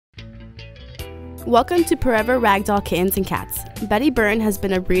Welcome to Purrever Ragdoll Kittens and Cats. Betty Byrne has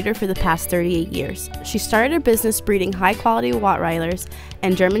been a breeder for the past 38 years. She started her business breeding high-quality Rottweilers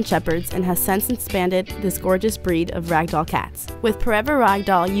and German Shepherds and has since expanded this gorgeous breed of ragdoll cats. With Purrever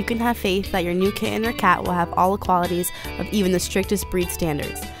Ragdoll, you can have faith that your new kitten or cat will have all the qualities of even the strictest breed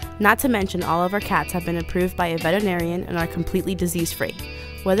standards. Not to mention, all of our cats have been approved by a veterinarian and are completely disease-free.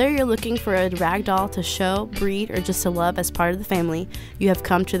 Whether you're looking for a ragdoll to show, breed, or just to love as part of the family, you have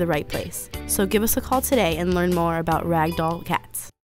come to the right place. So give us a call today and learn more about ragdoll cats.